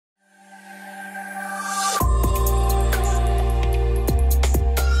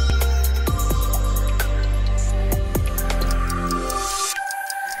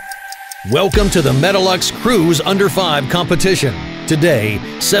Welcome to the Metalux Cruze Under 5 competition. Today,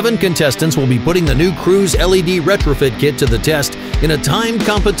 7 contestants will be putting the new Cruze LED Retrofit Kit to the test in a timed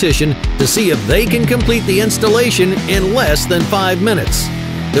competition to see if they can complete the installation in less than 5 minutes.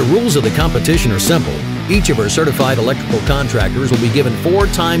 The rules of the competition are simple. Each of our certified electrical contractors will be given 4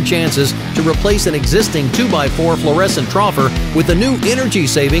 time chances to replace an existing 2x4 fluorescent troffer with the new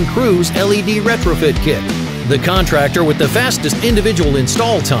energy-saving Cruze LED Retrofit Kit. The contractor with the fastest individual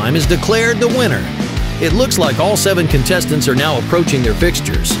install time is declared the winner. It looks like all 7 contestants are now approaching their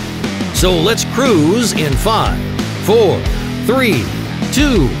fixtures. So let's cruise in 5, 4, 3,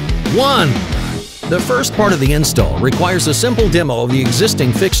 2, 1. The first part of the install requires a simple demo of the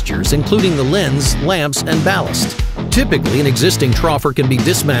existing fixtures, including the lens, lamps, and ballast. Typically, an existing troffer can be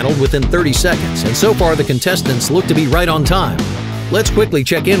dismantled within 30 seconds, and so far the contestants look to be right on time. Let's quickly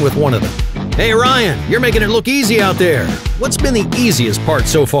check in with one of them. Hey Ryan, you're making it look easy out there. What's been the easiest part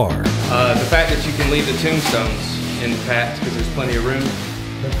so far? The fact that you can leave the tombstones intact because there's plenty of room.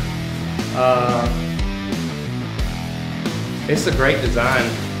 It's a great design.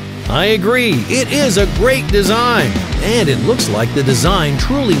 I agree, it is a great design. And it looks like the design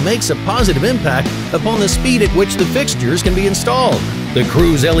truly makes a positive impact upon the speed at which the fixtures can be installed. The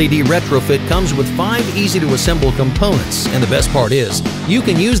Cruze LED Retrofit comes with 5 easy-to-assemble components, and the best part is, you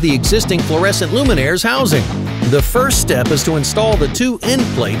can use the existing fluorescent luminaires housing. The first step is to install the 2 end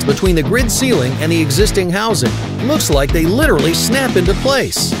plates between the grid ceiling and the existing housing. Looks like they literally snap into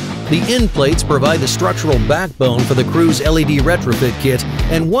place. The end plates provide the structural backbone for the Cruze LED Retrofit Kit,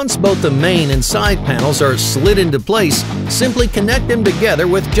 and once both the main and side panels are slid into place, simply connect them together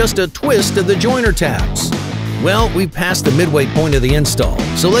with just a twist of the joiner tabs. Well, we've passed the midway point of the install,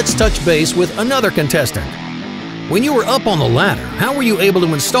 so let's touch base with another contestant. When you were up on the ladder, how were you able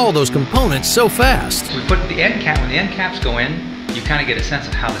to install those components so fast? We put the end cap, when the end caps go in, you kind of get a sense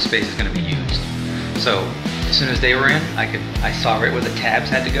of how the space is going to be used. So as soon as they were in, I saw right where the tabs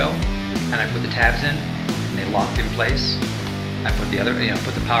had to go, and I put the tabs in, and they locked in place. I put the other,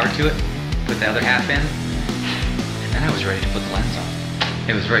 put the power to it, put the other half in, and then I was ready to put the lens on.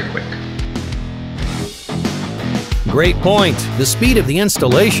 It was very quick. Great point. The speed of the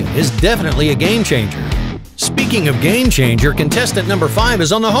installation is definitely a game changer. Speaking of game changer, contestant number 5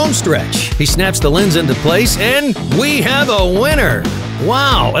 is on the home stretch. He snaps the lens into place and we have a winner!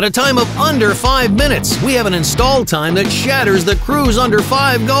 Wow, at a time of under 5 minutes, we have an install time that shatters the Cruze Under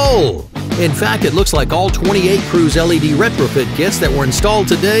 5 goal. In fact, it looks like all 28 Cruze LED Retrofit kits that were installed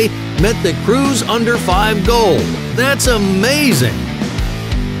today met the Cruze Under 5 goal. That's amazing!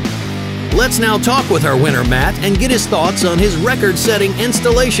 Let's now talk with our winner, Matt, and get his thoughts on his record-setting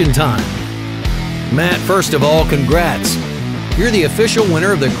installation time. Matt, first of all, congrats. You're the official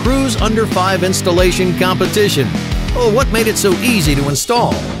winner of the Cruze Under 5 installation competition. Oh, what made it so easy to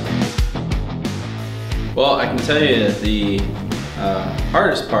install? Well, I can tell you the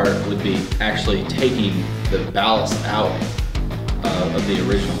hardest part would be actually taking the ballast out of the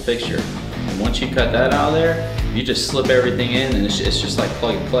original fixture. And once you cut that out of there, you just slip everything in and it's just like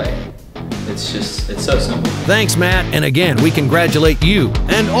plug and play. It's so simple. Thanks, Matt, and again, we congratulate you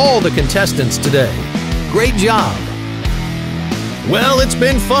and all the contestants today. Great job! Well, it's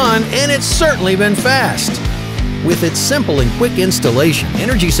been fun, and it's certainly been fast. With its simple and quick installation,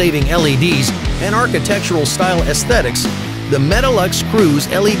 energy-saving LEDs, and architectural-style aesthetics, the Metalux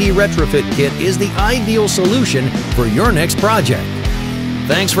Cruze LED Retrofit Kit is the ideal solution for your next project.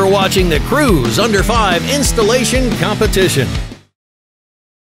 Thanks for watching the Cruze Under 5 installation competition.